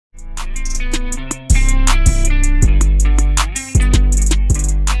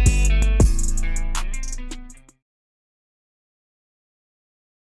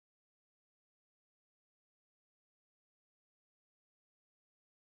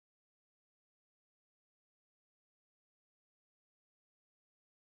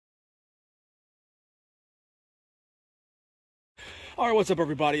All right, what's up,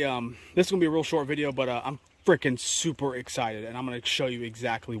 everybody? This is gonna be a real short video, but I'm freaking super excited, and I'm gonna show you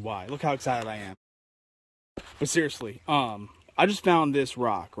exactly why. Look how excited I am. But seriously, I just found this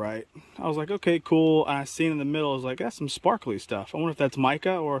rock, right? I was like, okay, cool. And I seen in the middle, I was like, that's some sparkly stuff. I wonder if that's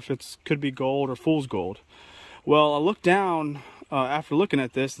mica or if it's could be gold or fool's gold. Well, I looked down after looking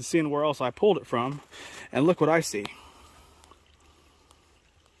at this and seeing where else I pulled it from, and look what I see.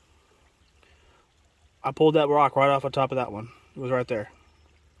 I pulled that rock right off the top of that one. It was right there.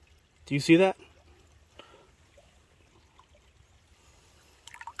 Do you see that?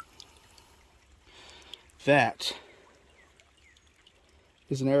 That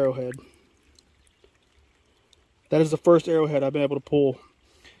is an arrowhead. That is the first arrowhead I've been able to pull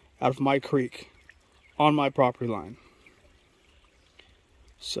out of my creek on my property line.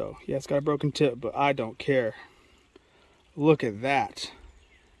 So, yeah, it's got a broken tip, but I don't care. Look at that.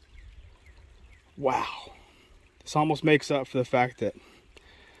 Wow. This almost makes up for the fact that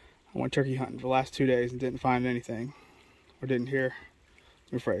I went turkey hunting for the last 2 days and didn't find anything. Or didn't hear.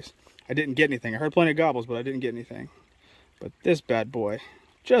 Rephrase. I didn't get anything. I heard plenty of gobbles, but I didn't get anything. But this bad boy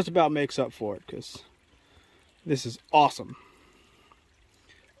just about makes up for it, because this is awesome.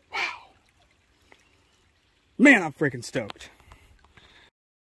 Wow. Man, I'm freaking stoked.